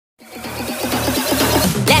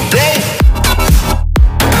Let's go.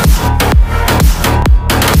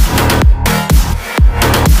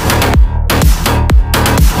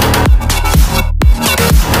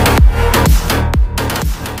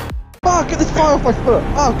 Oh, get this fire off my foot!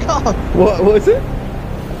 Oh god! What is it?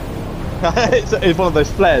 It's one of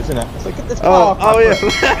those flares, isn't it? It's like, get this fire Oh, off my yeah.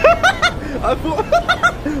 foot.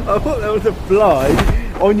 I thought there was a fly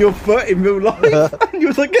on your foot in real life, and you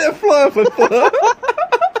was like, get a fly off my foot.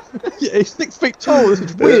 Yeah, he's 6 feet tall. This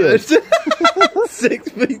is weird. 6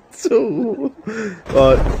 feet tall.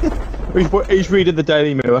 Right. He's reading the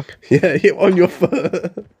Daily Mirror. Yeah, on your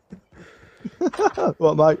foot.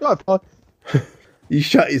 What, mate? Oh, You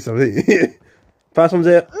shut yourself, didn't you? First one's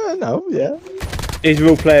here. no, yeah. He's a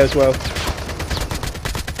real player as well.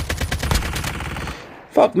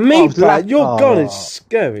 Fuck me, Brad. Your gun is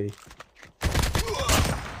scary.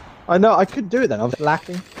 I know, I could do it then. I was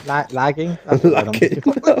lagging. Lagging. That's what Lagging.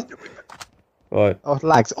 Right. I was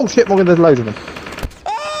lags. Oh shit, Morgan, there's loads of them.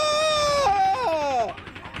 Ah!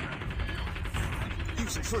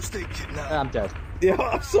 Use a first aid kit now. I'm dead. Yeah,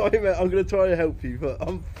 I'm sorry, mate. I'm gonna try to help you, but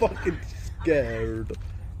I'm fucking scared.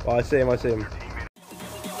 Oh, I see him. I see him. Let's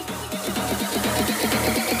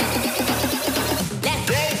go.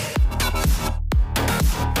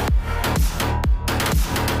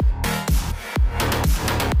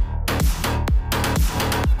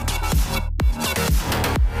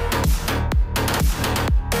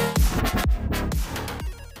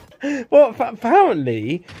 Well,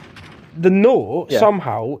 apparently, the Naught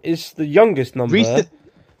somehow is the youngest number.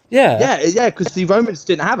 Yeah, because the Romans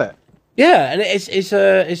didn't have it. yeah, and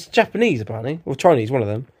it's Japanese apparently, or Chinese, one of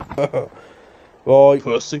them. Right,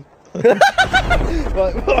 Pussy. right.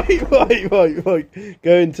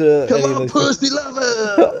 Go into Come any of on, those- pussy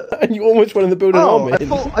lover! and you almost went in the building Oh, army.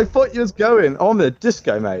 I thought you was going on the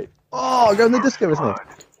disco, mate. Oh, go in the disco with me.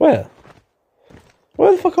 Where?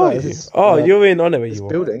 Where the fuck are this you? is, Oh, you're in. I know where This you are.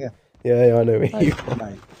 building, yeah. Yeah, I know where you are.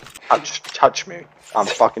 Mate. Touch me. I'm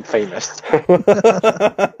fucking famous. Is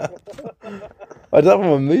that from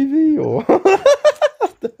a movie or?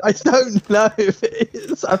 I don't know if it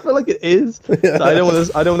is. I feel like it is. So I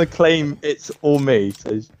don't want to claim it's all me.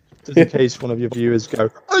 So just in case one of your viewers go,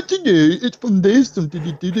 "Oh, did you? It's from this." And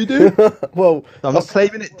did you? Well, I'm not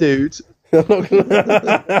claiming it, dude. I'm not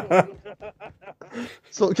gonna...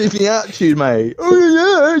 Stop keeping the attitude, mate.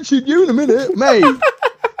 Oh yeah, attitude you in a minute, mate.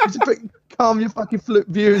 Just calm your fucking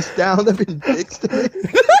viewers down. They've been dicks to me.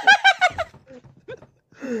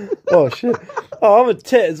 Oh shit! Oh, I'm a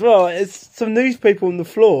tit as well. It's some newspaper on the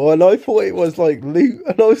floor, and I thought it was like loot,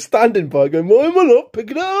 and I was standing by, going, "Why am I not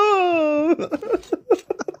picking it up,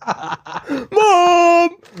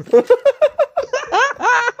 Mom?"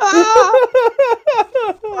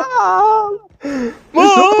 Mom!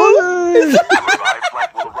 Revived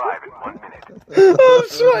flight will arrive in 1 minute. I'm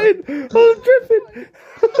sweating. I'm dripping.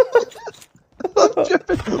 I'm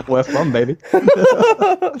dripping. Where from, baby?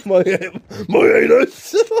 my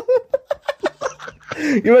anus.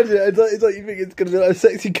 You imagine it, it's like you think it's gonna be like a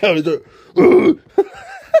sexy cow. It's like,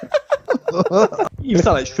 You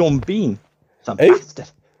sound like Sean Bean. Some Hey? bastard.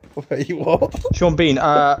 wait, what? Sean Bean.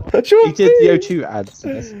 Sean He did the Bean. O2 ads.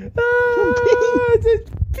 In this.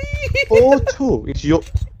 Or O2. It's your.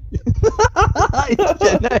 I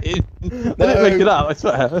didn't make it up. I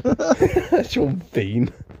swear. Sean Bean.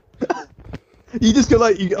 You just go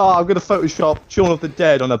like, I'm gonna Photoshop Shaun of the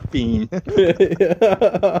Dead on a bean.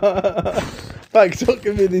 Thanks, stop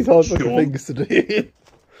giving me these hard fucking Sean. things to do.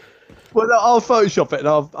 Well, no, I'll Photoshop it and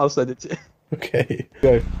I'll send it to you. Okay,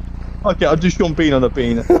 go. Okay, I'll do Sean Bean on a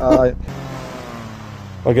bean. Okay,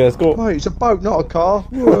 let's go. Wait, it's a boat, not a car.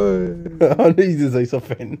 Whoa. I need to say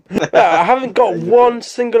something. I haven't got one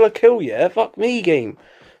singular kill yet. Fuck me, game.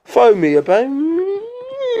 Phone me about.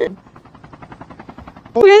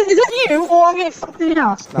 Morgan, is that you or am I getting something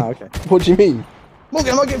else? No, okay. What do you mean?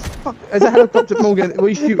 Morgan, am I getting fucked? There's a helicopter, Morgan. What are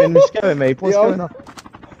you shooting? You're scaring me. What's Yeah, going on?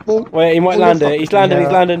 Morgan, Wait, he might Morgan, land it. fuck He's me, landing. yeah.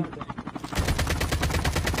 He's landing.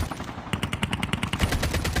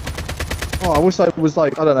 Oh, I wish I was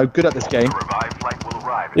like, I don't know, good at this game. Revived flight will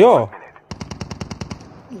arrive in Yeah. 1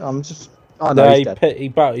 minute. I'm just. Oh no, No, he's dead. he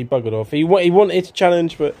buggered off. He wanted to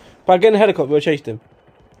challenge, but by getting a helicopter, we chased him.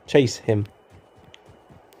 Chase him.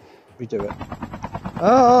 We do it.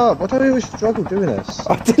 Oh, why do I always struggle doing this?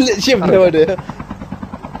 I literally have no idea.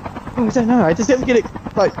 Oh, I don't know. I just didn't get it.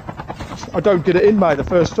 Like, I don't get it in, mate. The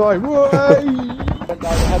first try. Whoa! The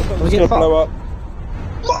helicopter's get gonna fucked? blow up.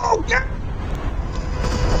 Morgan!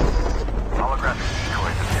 Holographic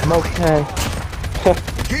decoys appear. I'm okay.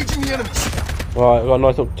 Engaging the enemies. Right, I've got a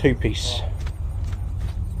nice little two-piece.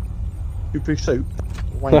 Two-piece soup.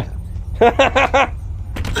 Wank.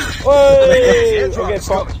 Whoa! Okay,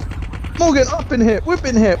 fuck. Morgan, up in here. We've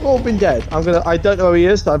been here. We've all been dead. I don't know where he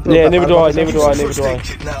is. So Yeah, neither do I. Neither do I. Neither do I.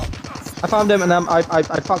 Kit now. I found him and I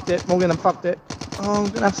fucked it. Morgan, I fucked it. Oh,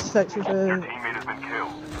 I'm gonna have sex with him. Teammate has been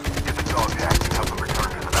killed. Get the dog tags and help them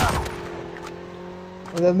return to the battle.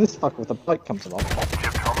 And then this fucker with the bike comes along.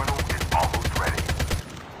 Chip terminal is almost ready.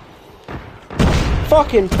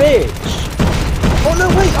 Fucking bitch! Oh no,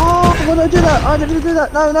 wait! Oh, why did I do that? I didn't do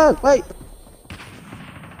that. No, no, wait.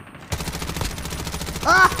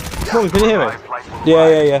 Ah! Morgan, can you hear me?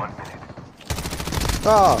 Yeah.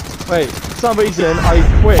 Oh, wait. For some reason I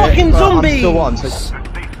quit. Fucking but zombies! I'm still on. So...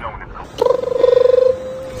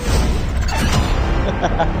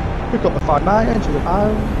 We've got the 5-man engine at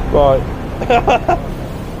home. Right.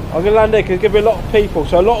 I'm gonna land there because there's gonna be a lot of people,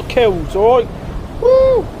 so a lot of kills, alright?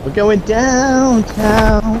 Woo! We're going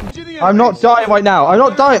downtown. I'm not dying right now. I'm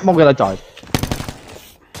not dying. Morgan, I died.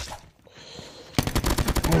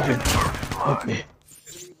 Morgan, help me.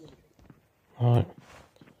 Alright.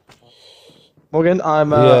 Morgan,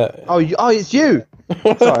 I'm. Yeah. Oh, it's you.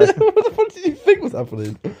 Sorry. What the fuck did you think was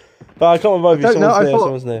happening? But I can't revive you. I don't know, Someone's I there. thought-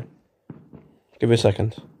 Someone's there. Give me a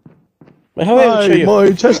second. Mate, how am I able to show Hey, you?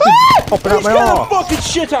 my chest is popping out He's my scared the arse. fucking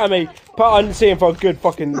shit out of me. But I didn't see him for a good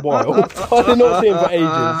fucking while. I did not see him for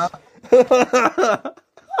ages.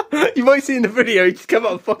 You might see in the video, he just come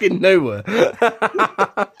out of fucking nowhere.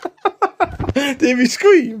 Did he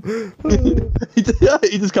scream? He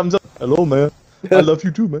just comes up. Hello, man. I love you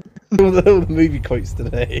too, man. All the movie quotes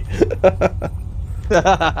today.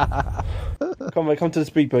 Come on, come to the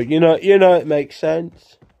speedboat. You know it makes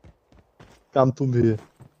sense. Come to me.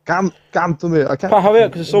 Come to me. I can't. Pat, hurry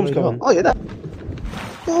up, 'cause the storm's coming. Oh, yeah, that.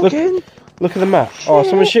 Morgan. Look at the map. Oh,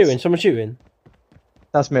 someone's shooting. Someone's shooting.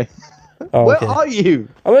 That's me. Oh, Where okay. are you?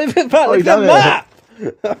 I mean, Pat, look at down the there.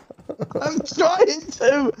 map. I'm trying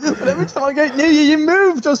to, but every time I get near you, you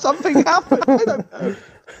moved or something happened. I don't know.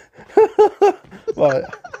 Right.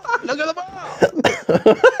 Look at the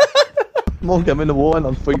map. Morgan, I'm in the water and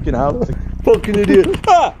I'm freaking out. Fucking idiot.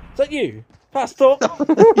 Ah! Is that you? Pat, stop.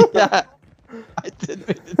 Yeah. I didn't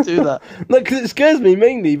mean to do that. No, because it scares me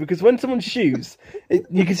mainly because when someone shoots,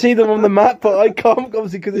 you can see them on the map, but I can't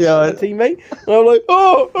obviously because it's Yeah, a teammate. And I'm like,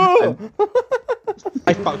 oh.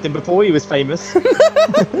 I fucked him before he was famous.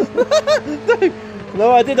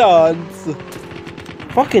 No, I didn't.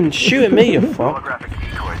 Fucking shoot at me, you fuck. Holographic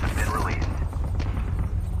decoys have been released.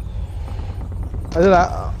 I don't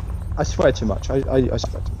know. I swear too much. I swear too much.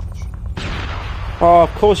 Oh,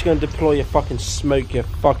 of course you're gonna deploy your fucking smoke, you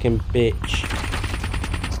fucking bitch.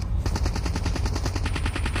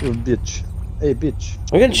 You bitch. Hey, bitch.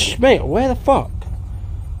 I'm getting mate, where the fuck?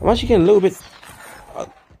 I'm actually getting a little bit.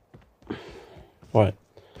 Right.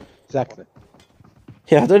 Exactly.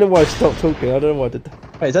 Yeah, I don't know why I stopped talking. I don't know why I did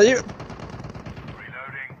that. Wait, is that you?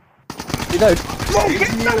 Reloading. Reload.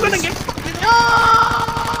 Morgan, I'm gonna get fucking. Oh,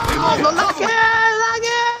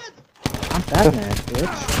 I'm Batman,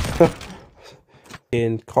 bitch.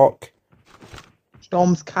 In cock.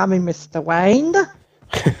 Storm's coming, Mr. Wayne.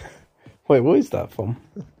 Wait, what is that from?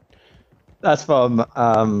 That's from The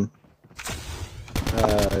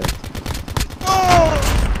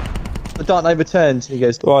Dark Knight Returns. And he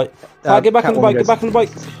goes, Right. Get back on the Catwoman bike. Get goes, back on the bike.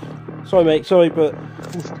 Sorry, mate. Sorry, but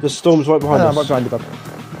the storm's right behind No, us. I'm not trying to.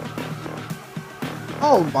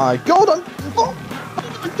 Oh my god! I'm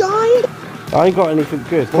dying. I ain't got anything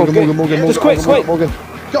good. Come on, Morgan. Just quick, quick. Morgan.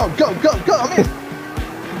 Go! I'm in.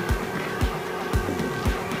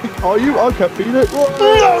 Are you? I can't feel it. No!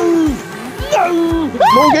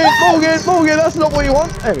 Morgan, that's not what you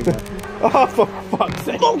want. There we go. Oh, for fuck's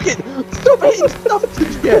sake. Morgan, stop hitting stuff to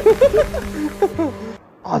get.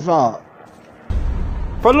 I thought.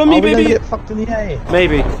 Follow Are me, we gonna baby. get fucked in the air?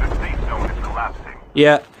 Maybe. The safe zone is collapsing.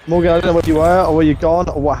 Yeah. Morgan, I don't know where you were or where you're gone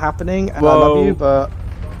or what happening, and I Whoa. love you, but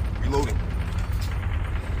Reloading.